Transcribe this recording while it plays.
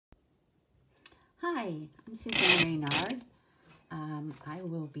Hi, I'm Suzanne Reynard. I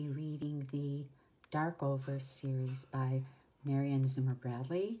will be reading the Darkover series by Marion Zimmer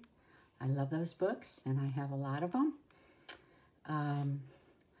Bradley. I love those books, and I have a lot of them.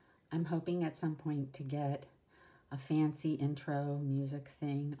 I'm hoping at some point to get a fancy intro music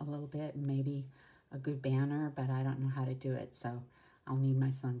thing a little bit, and maybe a good banner, but I don't know how to do it, so I'll need my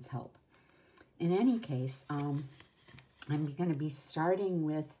son's help. In any case, I'm going to be starting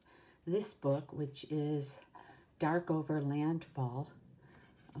with this book, which is Darkover Landfall,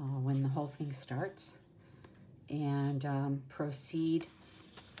 when the whole thing starts, and proceed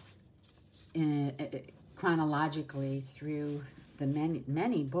chronologically through the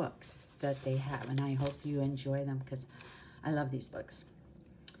many books that they have, and I hope you enjoy them because I love these books.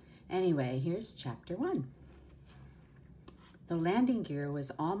 Anyway, here's chapter 1. The landing gear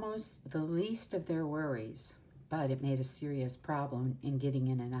was almost the least of their worries, but it made a serious problem in getting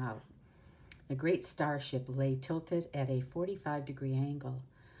in and out. The great starship lay tilted at a 45-degree angle,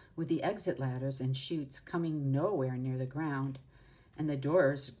 with the exit ladders and chutes coming nowhere near the ground, and the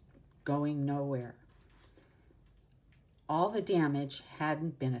doors going nowhere. All the damage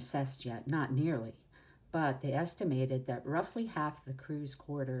hadn't been assessed yet, not nearly, but they estimated that roughly half the crew's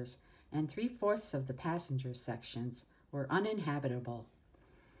quarters and 3/4 of the passenger sections were uninhabitable.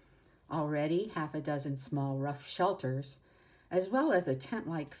 Already, half a dozen small rough shelters, as well as a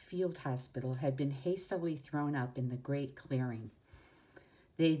tent-like field hospital, had been hastily thrown up in the great clearing.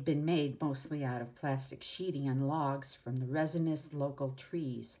 They'd been made mostly out of plastic sheeting and logs from the resinous local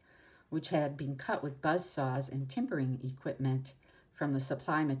trees, which had been cut with buzz saws and timbering equipment from the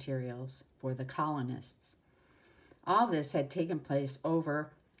supply materials for the colonists. All this had taken place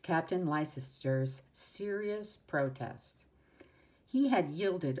over Captain Leicester's serious protest. He had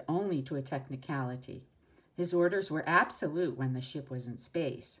yielded only to a technicality. His orders were absolute when the ship was in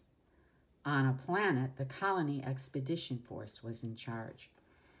space. On a planet, the Colony Expedition Force was in charge.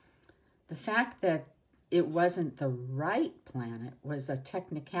 The fact that it wasn't the right planet was a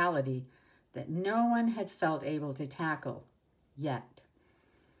technicality that no one had felt able to tackle yet.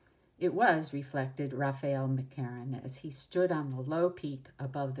 It was, reflected Raphael McCarran as he stood on the low peak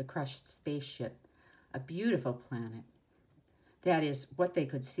above the crushed spaceship, a beautiful planet. That is, what they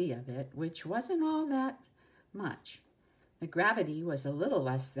could see of it, which wasn't all that much. The gravity was a little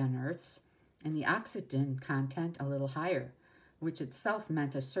less than Earth's, and the oxygen content a little higher, which itself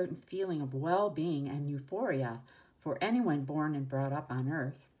meant a certain feeling of well-being and euphoria for anyone born and brought up on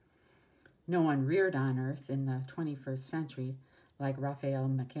Earth. No one reared on Earth in the 21st century, like Raphael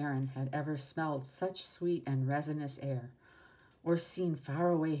McCarran, had ever smelled such sweet and resinous air, or seen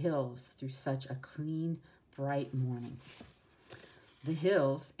faraway hills through such a clean, bright morning. The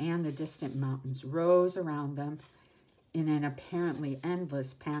hills and the distant mountains rose around them in an apparently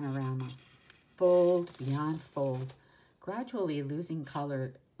endless panorama, fold beyond fold, gradually losing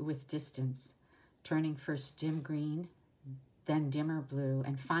color with distance, turning first dim green, then dimmer blue,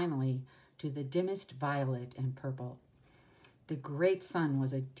 and finally to the dimmest violet and purple. The great sun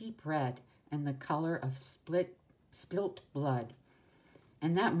was a deep red and the color of spilt blood.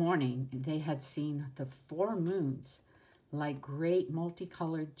 And that morning they had seen the 4 moons, like great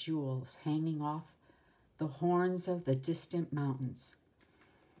multicolored jewels hanging off the horns of the distant mountains.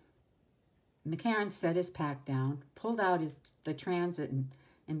 McCarran set his pack down, pulled out the transit,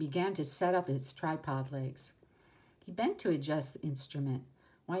 and began to set up his tripod legs. He bent to adjust the instrument,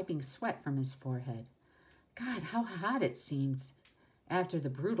 wiping sweat from his forehead. God, how hot it seemed after the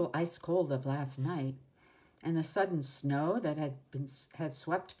brutal ice cold of last night, and the sudden snow that had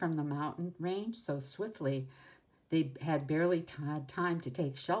swept from the mountain range so swiftly they had barely had time to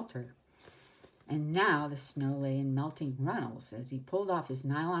take shelter. And now the snow lay in melting runnels as he pulled off his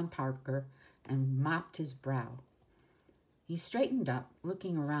nylon parker and mopped his brow. He straightened up,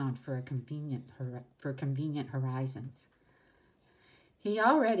 looking around for convenient horizons. He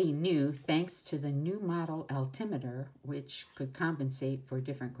already knew, thanks to the new model altimeter, which could compensate for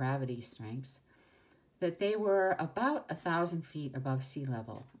different gravity strengths, that they were about 1,000 feet above sea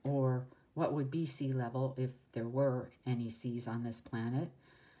level, or what would be sea level if there were any seas on this planet,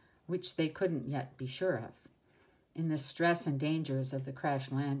 which they couldn't yet be sure of. In the stress and dangers of the crash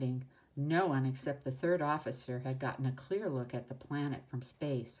landing, no one except the 3rd officer had gotten a clear look at the planet from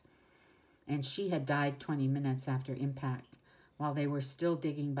space, and she had died 20 minutes after impact, while they were still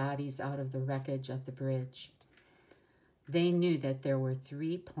digging bodies out of the wreckage of the bridge. They knew that there were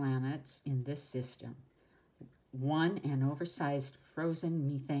 3 planets in this system. One, an oversized frozen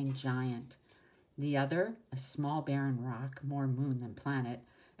methane giant. The other, a small barren rock, more moon than planet,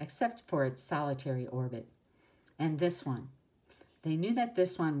 except for its solitary orbit. And this one, They knew that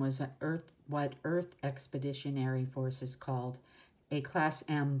this one was what Earth Expeditionary Forces called a Class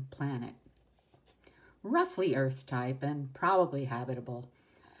M planet, roughly Earth type and probably habitable.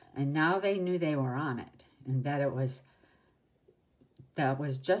 And now they knew they were on it, and that was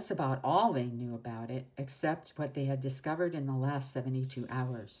just about all they knew about it, except what they had discovered in the last 72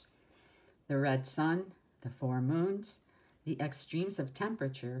 hours. The red sun, the 4 moons, the extremes of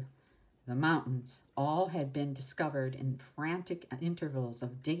temperature, the mountains, all had been discovered in frantic intervals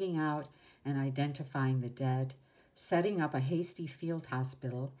of digging out and identifying the dead, setting up a hasty field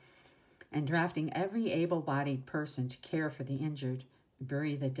hospital, and drafting every able-bodied person to care for the injured,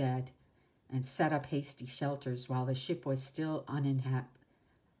 bury the dead, and set up hasty shelters while the ship was still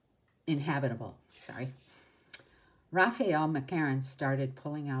inhabitable. Raphael McCarran started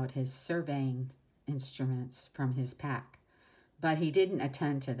pulling out his surveying instruments from his pack, but he didn't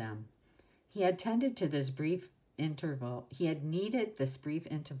attend to them. He had needed this brief interval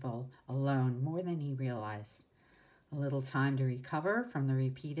alone more than he realized. A little time to recover from the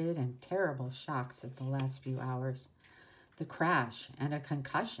repeated and terrible shocks of the last few hours. The crash and a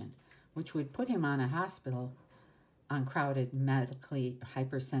concussion, which would put him on a hospital on crowded, medically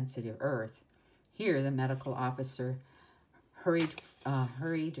hypersensitive Earth. Here, the medical officer harried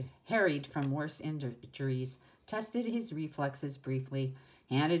from worse injuries, tested his reflexes briefly,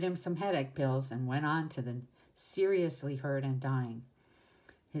 handed him some headache pills, and went on to the seriously hurt and dying.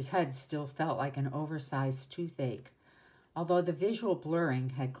 His head still felt like an oversized toothache, although the visual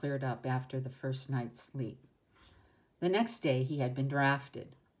blurring had cleared up after the first night's sleep. The next day he had been drafted,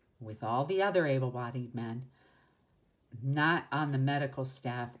 with all the other able-bodied men, not on the medical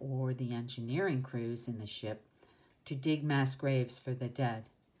staff or the engineering crews in the ship, to dig mass graves for the dead.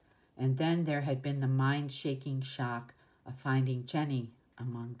 And then there had been the mind-shaking shock of finding Jenny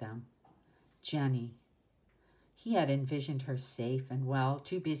among them. Jenny. He had envisioned her safe and well,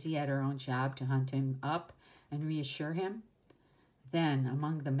 too busy at her own job to hunt him up and reassure him. Then,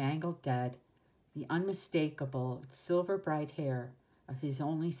 among the mangled dead, the unmistakable silver-bright hair of his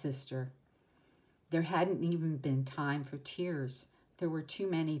only sister. There hadn't even been time for tears. There were too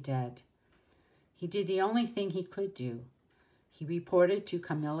many dead. He did the only thing he could do. He reported to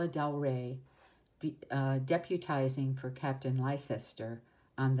Camilla Del Rey, deputizing for Captain Leicester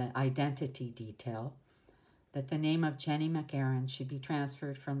on the identity detail, that the name of Jenny McCarran should be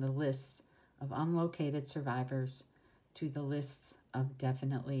transferred from the lists of unlocated survivors to the lists of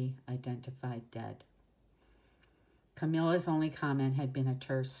definitely identified dead. Camilla's only comment had been a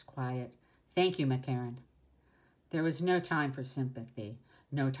terse, quiet, "Thank you, McCarran." There was no time for sympathy,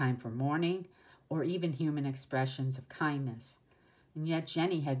 no time for mourning, or even human expressions of kindness. And yet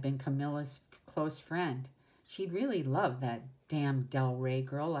Jenny had been Camilla's close friend. She'd really loved that damn Del Rey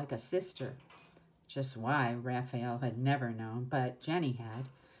girl like a sister. Just why, Raphael had never known, but Jenny had.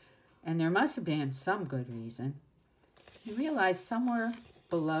 And there must have been some good reason. He realized somewhere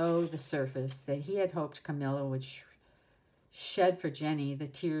below the surface that he had hoped Camilla would shed for Jenny the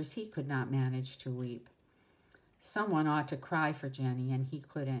tears he could not manage to weep. Someone ought to cry for Jenny, and he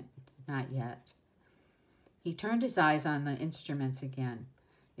couldn't, not yet. He turned his eyes on the instruments again.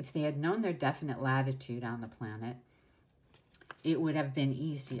 If they had known their definite latitude on the planet, it would have been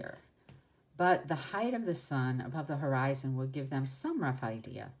easier. But the height of the sun above the horizon would give them some rough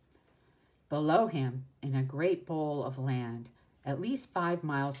idea. Below him, in a great bowl of land, at least 5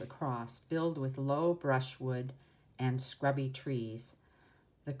 miles across, filled with low brushwood and scrubby trees,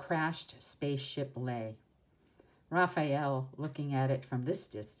 the crashed spaceship lay. Raphael, looking at it from this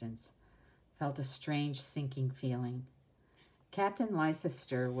distance, felt a strange sinking feeling. Captain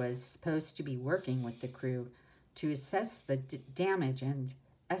Leicester was supposed to be working with the crew to assess the damage and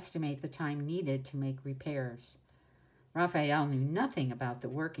estimate the time needed to make repairs. Raphael knew nothing about the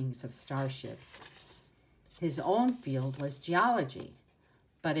workings of starships. His own field was geology,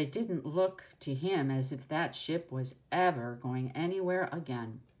 but it didn't look to him as if that ship was ever going anywhere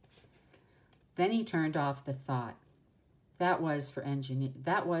again. Then he turned off the thought. That was for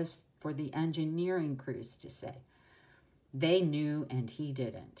the engineering crews to say. They knew and he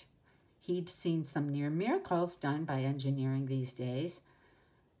didn't. He'd seen some near miracles done by engineering these days.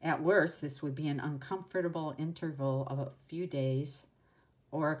 At worst, this would be an uncomfortable interval of a few days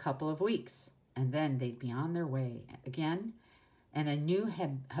or a couple of weeks, and then they'd be on their way again, and a new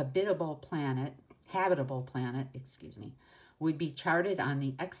habitable planet, would be charted on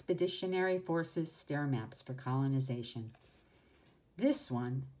the Expeditionary Forces stair maps for colonization. This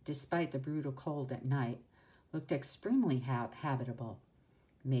one, despite the brutal cold at night, looked extremely habitable.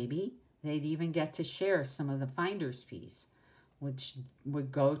 Maybe they'd even get to share some of the finder's fees, which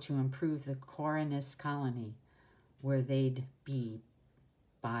would go to improve the colonist colony, where they'd be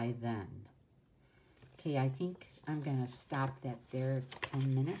by then. Okay, I think I'm going to stop that there. It's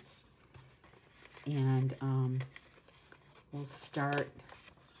 10 minutes. And we'll start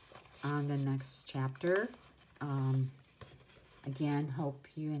on the next chapter. Again, hope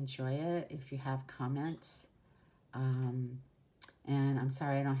you enjoy it. If you have comments, and I'm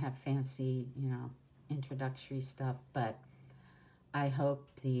sorry I don't have fancy, introductory stuff, but I hope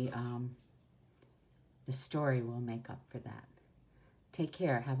the story will make up for that. Take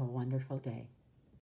care. Have a wonderful day.